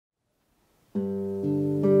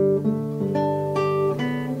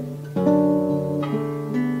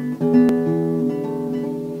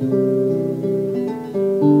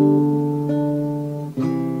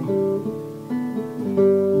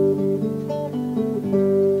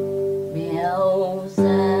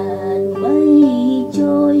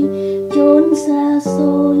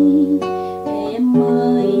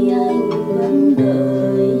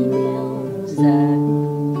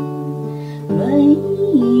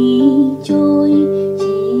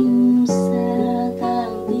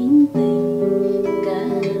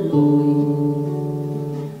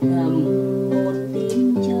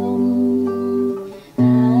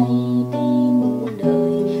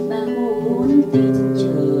tin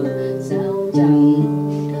chờ sao chẳng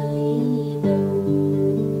thấy đâu.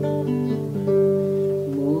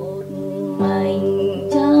 Một mảnh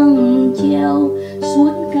trăng treo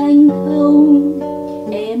suốt cánh thâu,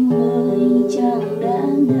 em ơi chẳng đã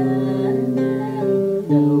ngả ngang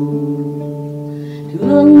đầu.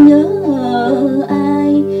 Thương nhớ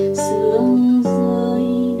ai sương rơi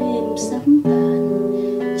đêm sắp tàn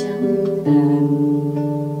trắng tàn,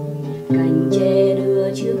 cành tre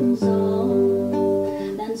đưa trước gió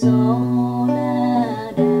đàn gió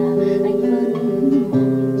la đà, anh vẫn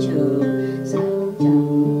mong chờ sao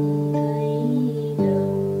chẳng thấy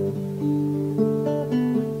đâu.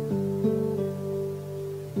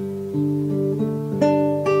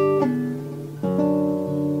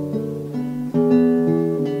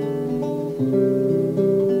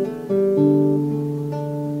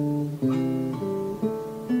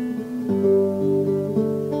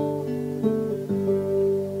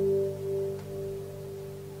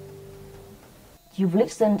 You've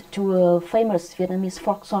listened to a famous Vietnamese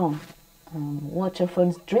folk song, Water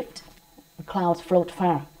Ferns Drift, Clouds Float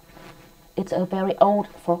Far. It's a very old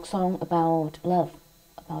folk song about love,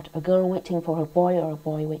 about a girl waiting for her boy or a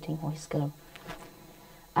boy waiting for his girl.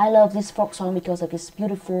 I love this folk song because of its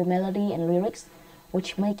beautiful melody and lyrics,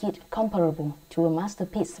 which make it comparable to a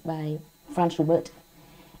masterpiece by Franz Schubert,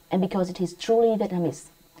 and because it is truly Vietnamese.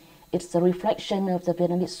 It's a reflection of the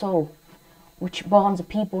Vietnamese soul, which bonds the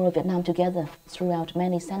people of Vietnam together throughout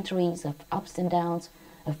many centuries of ups and downs,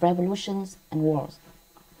 of revolutions and wars.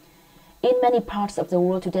 In many parts of the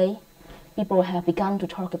world today, people have begun to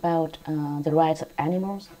talk about the rights of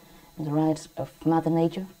animals and the rights of Mother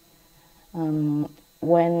Nature,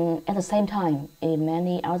 when at the same time, in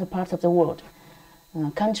many other parts of the world,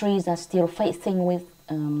 countries are still facing with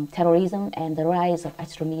terrorism and the rise of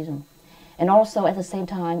extremism. And also at the same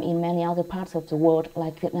time, in many other parts of the world,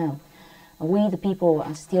 like Vietnam, we, the people,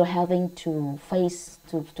 are still having to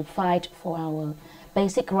fight for our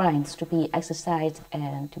basic rights to be exercised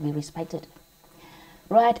and to be respected.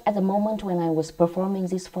 Right at the moment when I was performing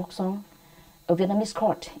this folk song, a Vietnamese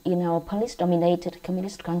court in our police-dominated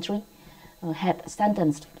communist country had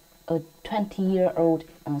sentenced a 20-year-old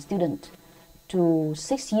student to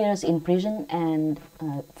 6 years in prison and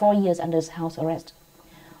 4 years under house arrest.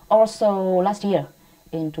 Also last year,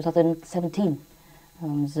 in 2017,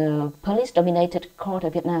 the police-dominated court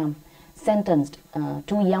of Vietnam sentenced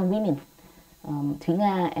 2 young women, Thúy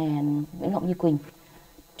Nga and Nguyễn Ngọc Như Quỳnh,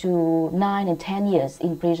 to 9 and 10 years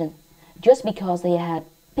in prison just because they had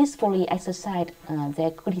peacefully exercised their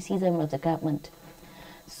criticism of the government.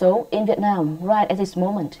 So in Vietnam, right at this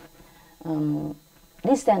moment,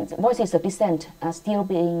 voices of dissent are still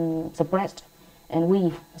being suppressed, and we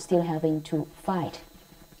are still having to fight,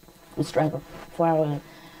 to struggle for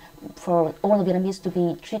all the Vietnamese to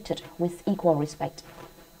be treated with equal respect.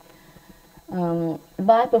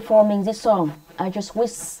 By performing this song, I just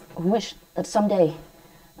wish that someday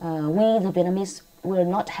we, the Vietnamese, will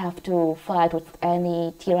not have to fight with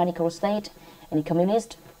any tyrannical state, any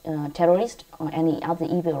communist, terrorist, or any other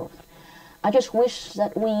evil. I just wish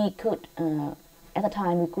that we could, at the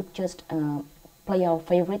time, we could just play our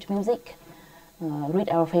favorite music, read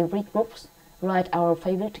our favorite books, write our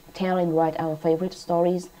favorite tale and write our favorite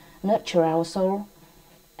stories, nurture our soul,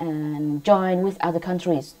 and join with other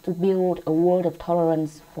countries to build a world of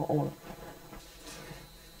tolerance for all.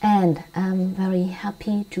 And I'm very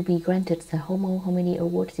happy to be granted the Homo Homini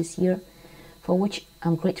Award this year, for which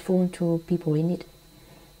I'm grateful to people in it.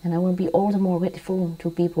 And I will be all the more grateful to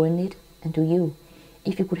people in it and to you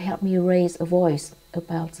if you could help me raise a voice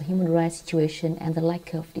about the human rights situation and the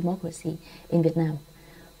lack of democracy in Vietnam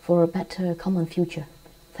for a better common future.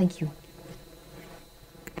 Thank you.